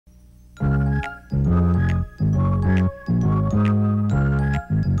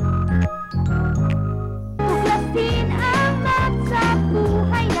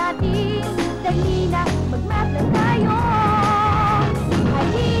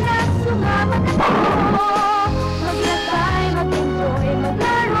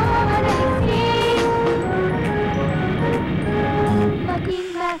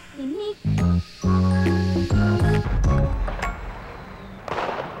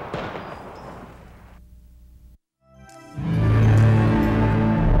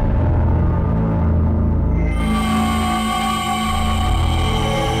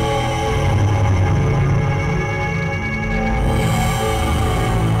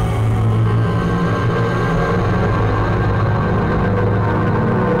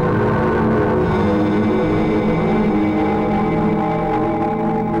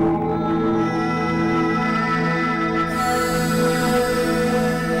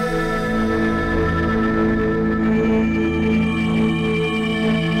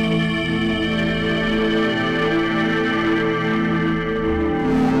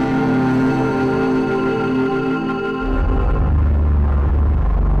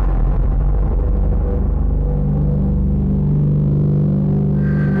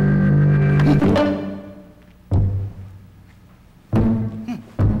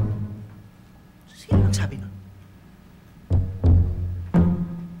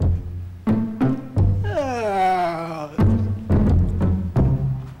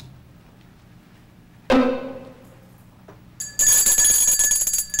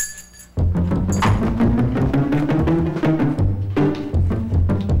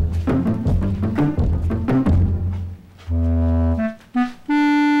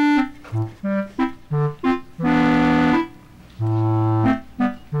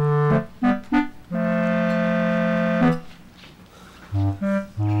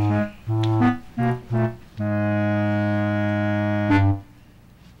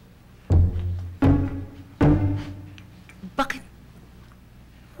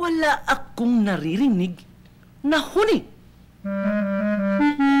naririnig na huni.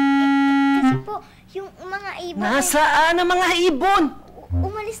 Kasi po, yung mga ibon... Nasaan ang mga ibon?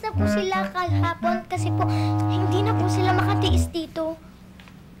 Umalis na po sila kahapon kasi po hindi na po sila makatiis dito.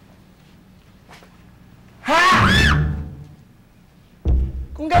 Ha!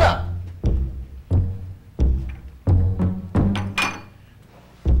 Kung gano'n,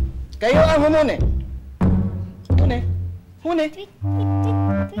 kayo ang humuni. Huni.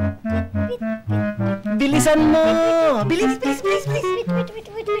 Bilisan mo! Bilis!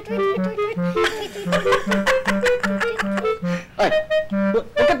 Ay!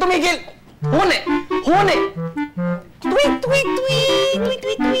 Huwag ka tumigil! Huni! Tweet!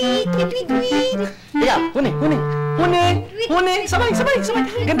 Ika, huni! Sabay!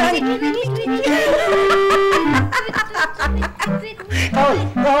 Gandahan!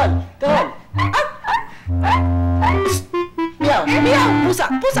 Kahon! Miyaw! Pusa!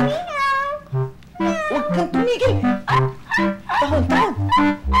 Huwag kang tumigil! Tahon!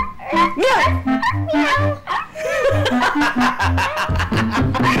 Miyaw!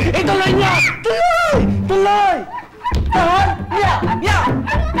 Tuloy niya! Tuloy! Tahon! Miyaw!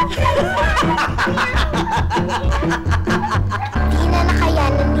 Di na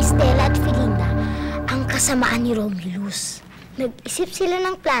nakayanan ni Stella at Felinda ang kasamaan ni Romulus. Nag-isip sila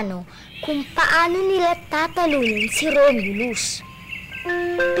ng plano kung paano nila tatalunin si Romulus.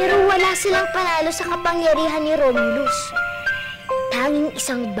 Pero wala silang panalo sa kapangyarihan ni Romulus. Tanging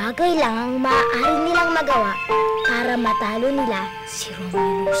isang bagay lang ang maaari nilang magawa para matalo nila si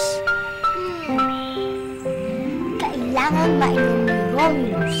Romulus. Kailangan mainom ni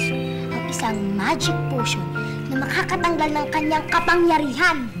Romulus ang isang magic potion na makakatanggal ng kanyang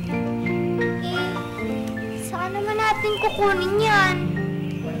kapangyarihan. Saan naman natin kukunin yan?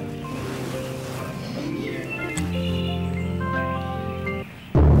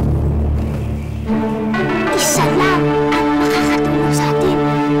 Isa lang ang makakatulong sa atin.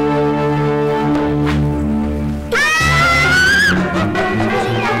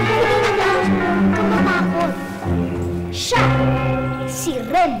 Kamatakot. Siya, si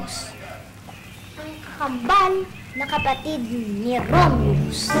Remus. Ang kakambal na kapatid ni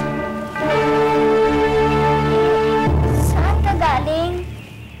Romulus. Saan ka galing?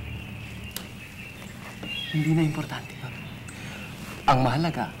 Hindi na importante yun. Ang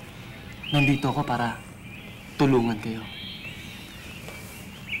mahalaga, nandito ako para tulungan kayo.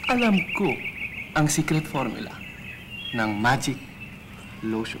 Alam ko ang secret formula ng magic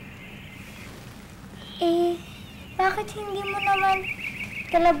lotion. Bakit hindi mo naman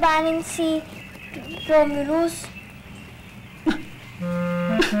kalabanin si Romulus?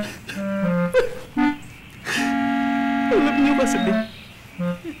 Alam niyo kasi,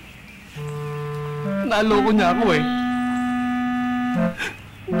 naloko niya ako eh.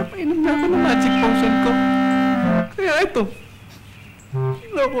 Napainom na ako ng magic potion ko. Kaya ito,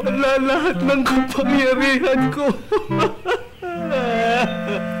 nawala lahat ng kapangyarihan ko.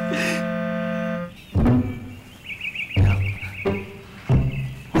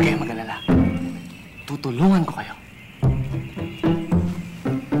 Huwag kayong mag-alala. Tutulungan ko kayo.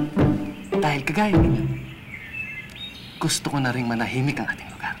 Dahil kagaya ninyo, gusto ko na ring manahimik ang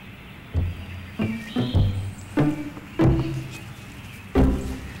ating lugar.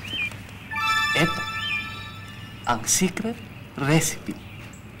 Ito ang secret recipe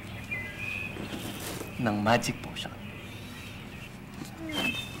ng magic potion.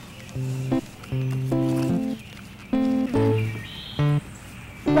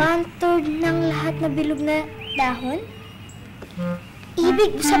 One-third ng lahat na bilog na dahon?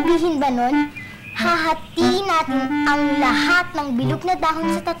 Ibig sabihin ba nun, hahatiin natin ang lahat ng bilog na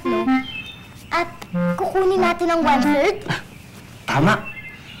dahon sa tatlo at kukunin natin ang one-third? Tama!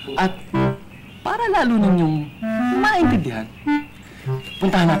 At para lalo ninyong maintindihan,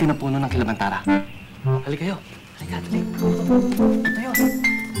 puntahan natin ang puno ng kilabantara. Halika kayo. Halika, dali. Tayo.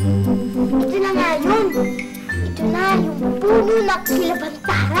 Ito na nga yun. Ito na yung puno ng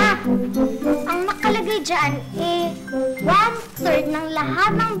kilabantara. Ang nakalagay dyan, one-third ng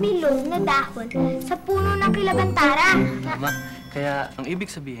lahat ng bilog na dahon sa puno ng kilabantara. Tama. Kaya ang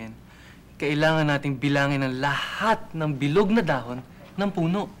ibig sabihin, kailangan nating bilangin ang lahat ng bilog na dahon ng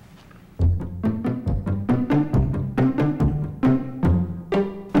puno.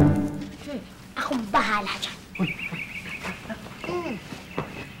 Akong bahala dyan.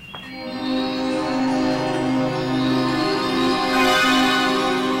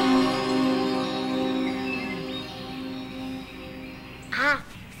 Ah,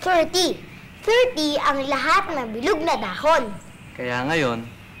 30. 30 ang lahat ng bilog na dahon. Kaya ngayon,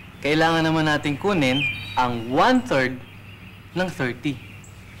 kailangan naman nating kunin ang one-third ng 30.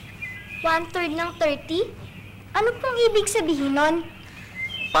 1/3 ng 30? Ano pong ibig sabihin nun?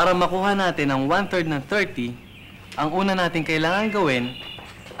 Para makuha natin ang 1/3 ng 30, ang una natin kailangan gawin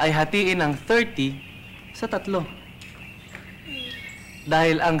ay hatiin ang 30 sa 3.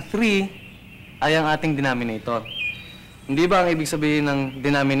 Dahil ang 3 ay ang ating denominator. Hindi ba ang ibig sabihin ng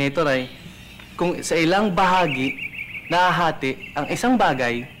denominator ay kung sa ilang bahagi nahahati ang isang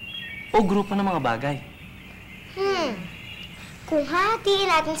bagay o grupo ng mga bagay? Kung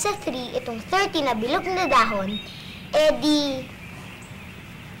hahatiin natin sa 3 itong 30 na bilog na dahon, edi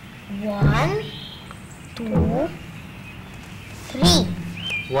 1, 2, 3.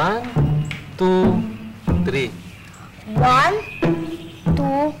 1, 2, 3. 1,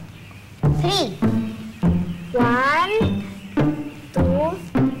 2, 3. 1, 2,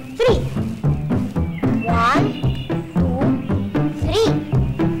 3. 1, 2, 3.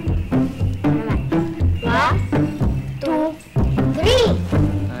 Naman. 1, 2, 3.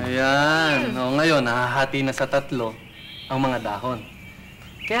 Ayan. O, ngayon, nahahati na sa 3 ang mga dahon.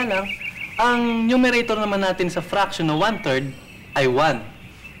 Kaya lang, ang numerator naman natin sa fraction na 1/3 ay 1.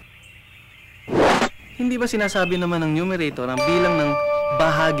 Hindi ba sinasabi naman ng numerator ang bilang ng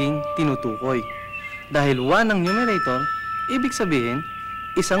bahaging tinutukoy? Dahil 1 ang numerator, ibig sabihin,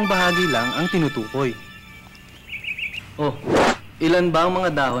 isang bahagi lang ang tinutukoy. Oh, ilan ba ang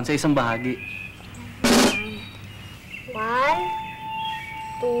mga dahon sa isang bahagi? 1,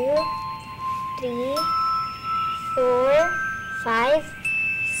 2, 3, 4, 5,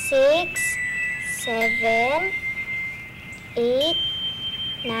 6, 7, 8,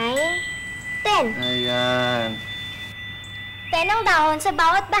 9, 10. Ayan. 10 ang dahon sa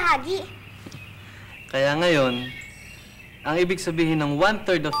bawat bahagi. Kaya ngayon, ang ibig sabihin ng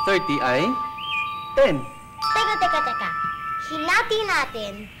 1/3 of 30 ay 10. Teka. Hinati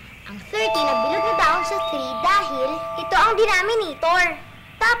natin ang 30 na bilog na dahon sa 3 dahil ito ang denominator.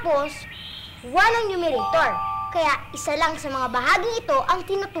 Tapos, 1 ang numerator. Kaya isa lang sa mga bahaging ito ang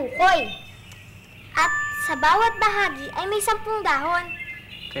tinutukoy. At sa bawat bahagi ay may 10 dahon.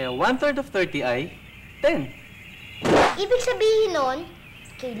 Kaya 1/3 of 30 ay 10. Ibig sabihin nun,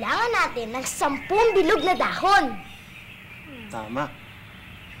 kailangan natin ng 10 bilog na dahon. Tama.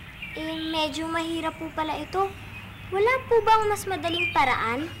 Medyo mahirap po pala ito. Wala po bang mas madaling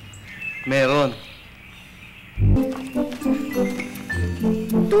paraan? Meron.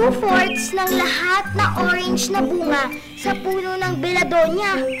 2/4 ng lahat na orange na bunga sa puno ng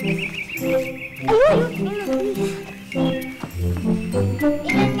Beladonia. Ayun!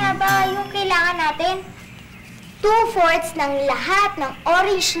 Ilan nga ba yung kailangan natin? 2/4 ng lahat ng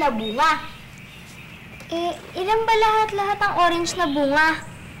orange na bunga. Ilan ba lahat ang orange na bunga?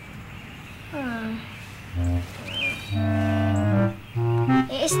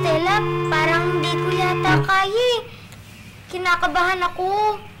 Estela, parang hindi ko yata kaya eh. Kinakabahan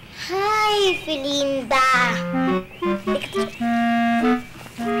ako. Hi, Felinda.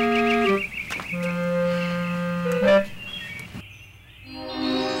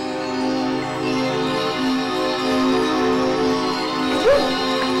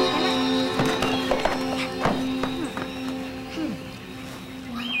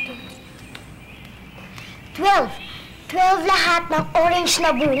 Twelve lahat ng orange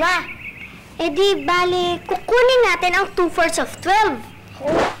na bunga. Di, bale, kukunin natin ang 2/4 of 12.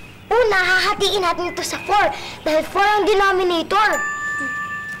 Una, hahatiin natin ito sa 4 dahil 4 ang denominator.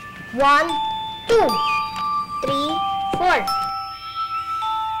 1, 2, 3, 4.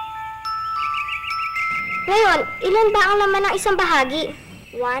 Ngayon, ilan ba ang laman ng isang bahagi?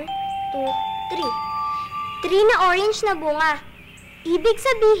 1, 2, 3. 3 na orange na bunga. Ibig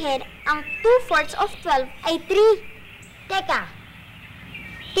sabihin, ang 2/4 of 12 ay 3. Teka,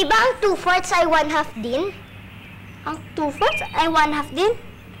 diba ang 2/4 ay 1/2 din? Ang 2/4 ay 1/2 din?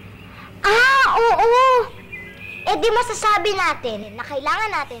 Oo! Di masasabi natin na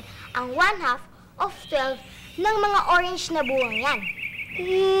kailangan natin ang 1/2 of 12 ng mga orange na bungang yan.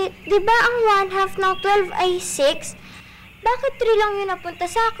 Diba ang 1/2 ng 12 ay 6? Bakit 3 lang yun napunta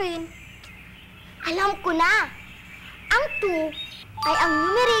sa akin? Alam ko na! Ang 2 ay ang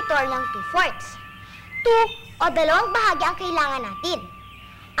numerator ng 2/4. 2 o dalawang bahagi ang kailangan natin.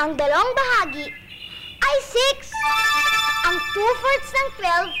 Ang dalawang bahagi ay 6. Ang 2/4 ng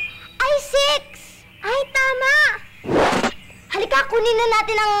 12 ay 6. Ay, tama! Halika, kunin na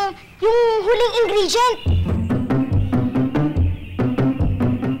natin yung huling ingredient.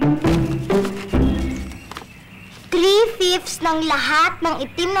 Three-fifths ng lahat ng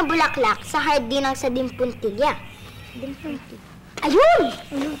itim na bulaklak sa hardinang sa dimpuntilya. Ayun!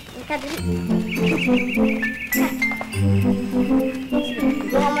 Kadali.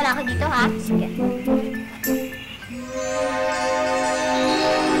 Buha mo na ako dito, ha? Sige.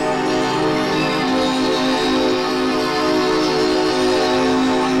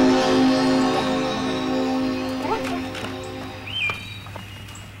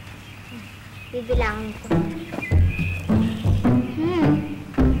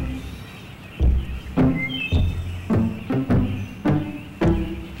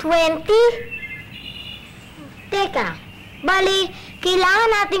 20? Teka, bali, kailangan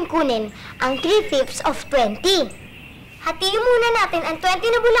natin kunin ang 3/5 of 20. Hatiin muna natin ang 20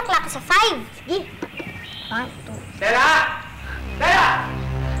 na bulaklak sa 5. Sige. 1, 2. Stella! Stella!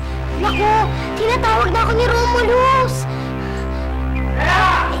 Naku, tinatawag na ako ni Romulus.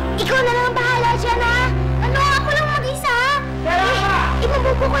 Stella! Ikaw na lang ang bahala dyan, ha? Ano, ako lang mag-isa? Stella!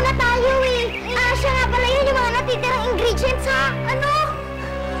 Imabuko ko na tayo, eh. Siya nga pala yun, yung mga natitirang ingredients, ha? Ano?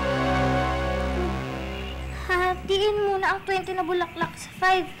 Hatiin muna ang 20 na bulaklak sa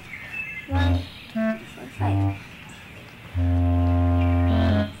 5. 1, 2, 4, 5.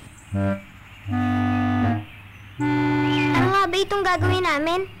 Ano nga ba itong gagawin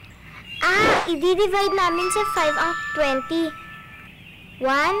namin? I-divide namin sa 5 ang 20. 1,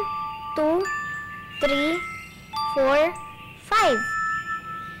 2, 3, 4, 5.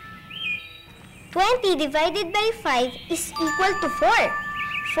 20 divided by 5 is equal to 4.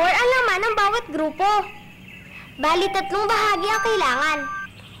 4 ang laman ng bawat grupo. Bali, 3 bahagi ang kailangan.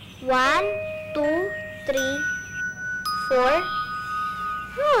 1, 2, 3, 4.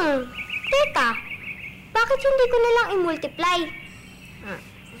 Teka. Bakit hindi ko na lang i-multiply?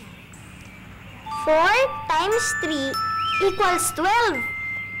 4 times 3 equals 12.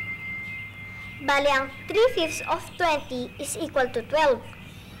 Bali, ang 3/5 of 20 is equal to 12.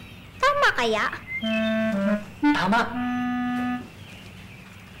 Tama kaya? Tama!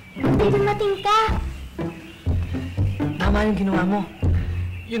 Hindi dumating ka. Tama yung ginawa mo.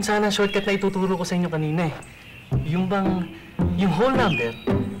 Yun sana ang shortcut na ituturo ko sa inyo kanina eh. Yung bang, yung whole number,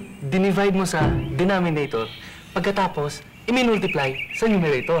 dinivide mo sa denominator, pagkatapos, i-multiply sa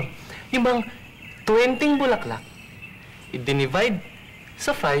numerator. Yung bang 20 bulaklak, i-divide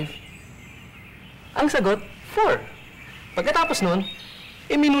sa 5, ang sagot, 4. Pagkatapos nun,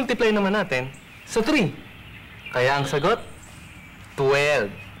 i-multiply naman natin sa 3. Kaya ang sagot,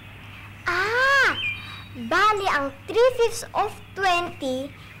 12. Bali, ang 3/5 of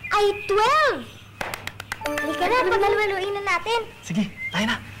 20 ay 12. Halika na, paghalwaluin na natin. Sige, tayo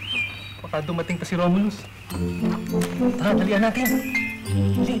na. Baka dumating pa si Romulus. Tara, dalian natin.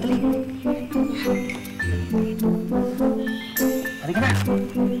 Dali, dali. Halika na.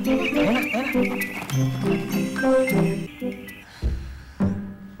 Tayo na, tayo na.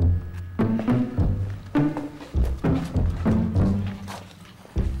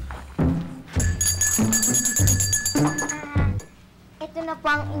 Ito na po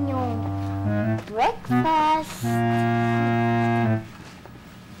ang inyong breakfast.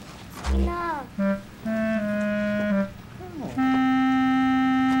 Sige na.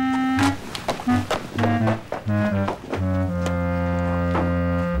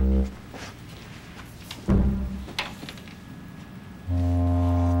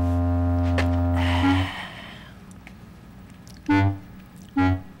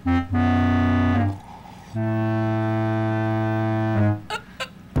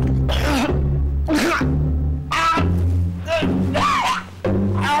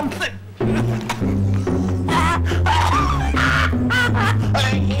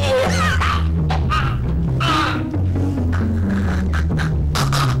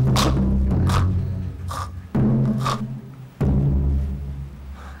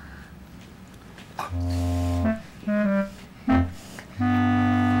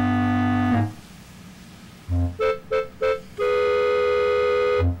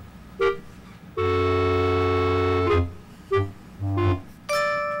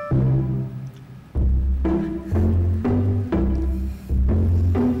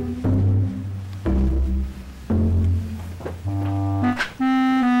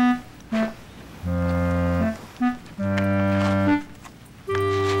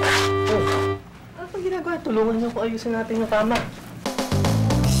 Tulungan niyo ko ayusin natin yung kama.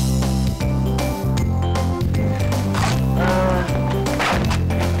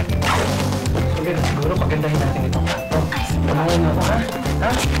 Maganda siguro pagandahin natin itong kwarto. Tulungan niyo ako, ha?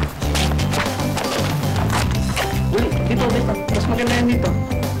 Ha? Uli, dito, dito. Mas maganda yan dito.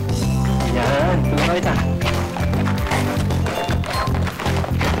 Yan, tulungan kita.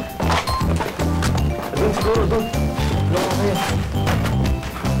 Doon siguro, doon. Tulungan kayo.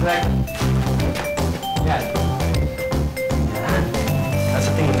 Right. Yan. Yan. Nasa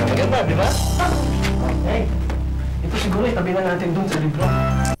tingin na maganda, di ba? Okay. Ito siguro itabi na natin dun sa libro.